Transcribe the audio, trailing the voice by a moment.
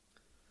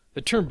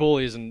The term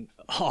bully is an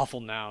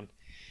awful noun.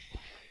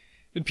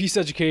 In peace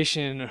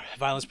education,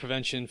 violence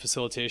prevention,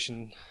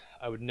 facilitation,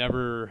 I would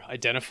never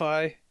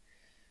identify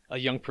a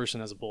young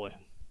person as a bully.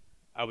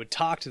 I would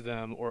talk to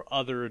them or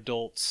other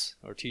adults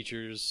or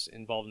teachers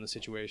involved in the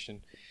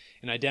situation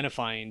in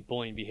identifying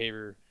bullying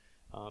behavior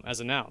as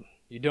a noun.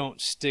 You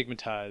don't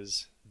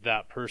stigmatize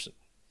that person.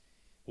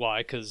 Why?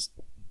 Because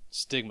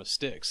stigma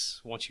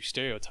sticks. Once you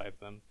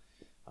stereotype them,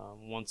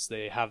 once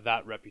they have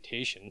that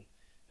reputation,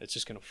 it's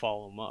just going to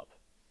follow them up.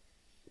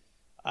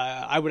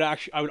 I would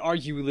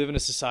argue we live in a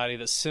society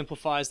that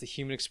simplifies the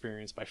human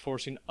experience by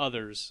forcing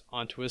others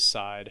onto a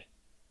side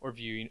or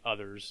viewing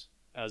others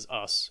as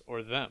us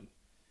or them,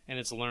 and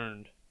it's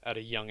learned at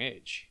a young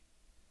age.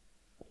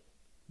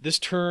 This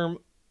term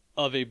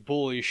of a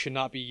bully should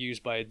not be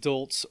used by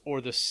adults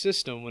or the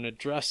system when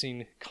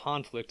addressing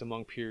conflict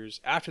among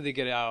peers after they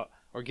get out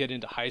or get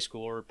into high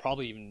school, or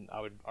probably even,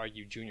 I would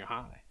argue, junior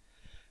high.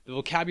 The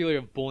vocabulary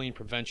of bullying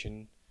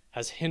prevention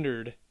has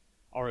hindered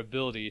our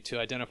ability to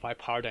identify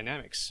power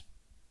dynamics,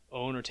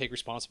 own or take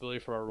responsibility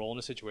for our role in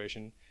a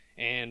situation,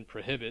 and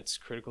prohibits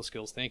critical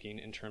skills thinking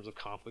in terms of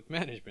conflict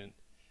management.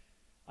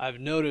 I've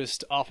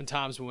noticed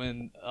oftentimes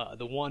when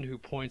the one who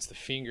points the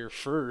finger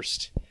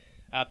first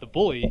at the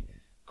bully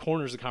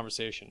corners the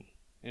conversation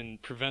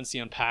and prevents the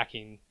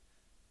unpacking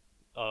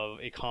of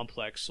a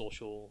complex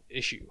social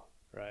issue,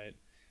 right?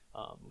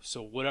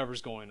 So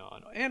whatever's going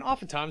on. And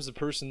oftentimes the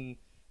person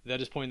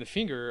that is pointing the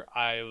finger,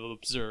 I've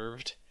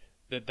observed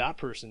that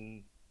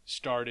person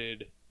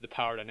started the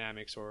power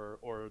dynamics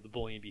or the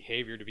bullying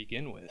behavior to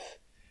begin with.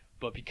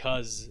 But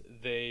because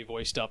they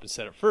voiced up and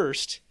said it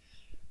first,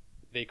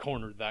 they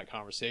cornered that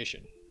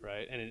conversation,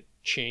 right? And it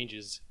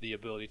changes the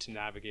ability to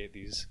navigate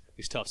these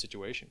tough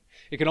situations.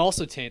 It can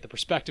also taint the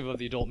perspective of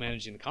the adult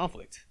managing the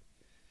conflict.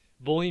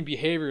 Bullying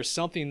behavior is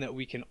something that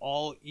we can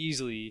all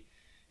easily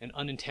and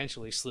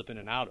unintentionally slip in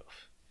and out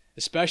of,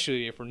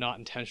 especially if we're not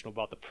intentional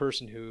about the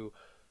person who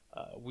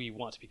we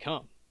want to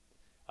become.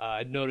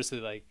 I noticed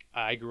that, like,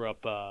 I grew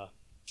up,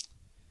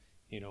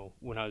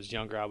 when I was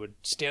younger, I would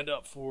stand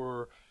up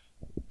for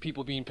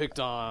people being picked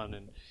on,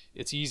 and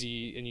it's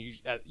easy. And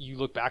you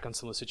look back on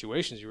some of the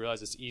situations, you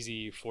realize it's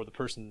easy for the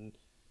person,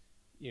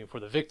 for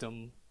the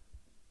victim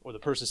or the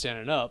person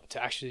standing up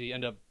to actually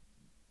end up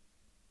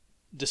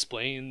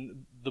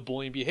displaying the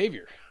bullying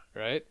behavior,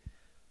 right?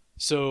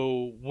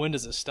 So when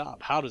does it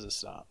stop? How does it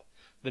stop?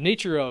 The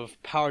nature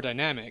of power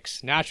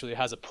dynamics naturally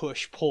has a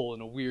push-pull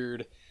in a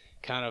weird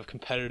kind of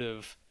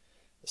competitive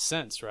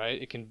sense,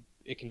 right? It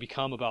can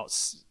become about,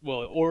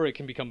 or it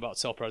can become about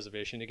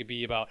self-preservation. It could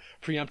be about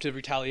preemptive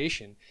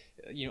retaliation,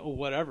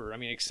 whatever. I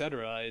mean,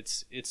 etc.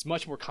 It's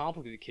much more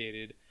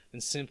complicated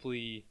than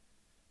simply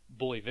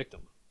bully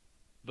victim.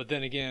 But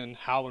then again,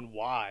 how and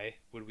why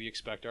would we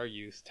expect our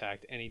youth to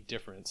act any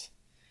different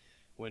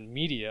when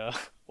media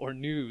or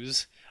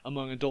news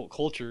among adult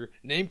culture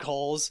name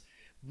calls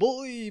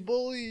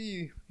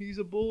bully, he's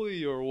a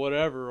bully, or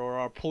whatever, or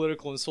our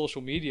political and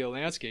social media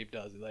landscape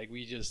does it. Like,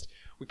 we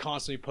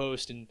constantly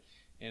post and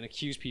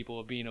accuse people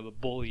of being a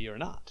bully or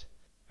not,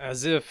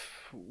 as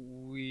if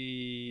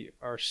we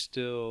are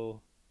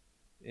still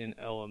in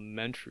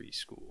elementary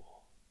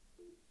school.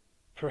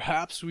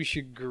 Perhaps we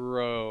should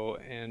grow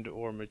and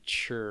or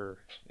mature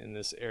in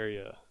this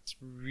area. It's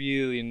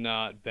really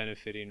not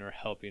benefiting or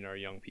helping our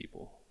young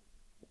people.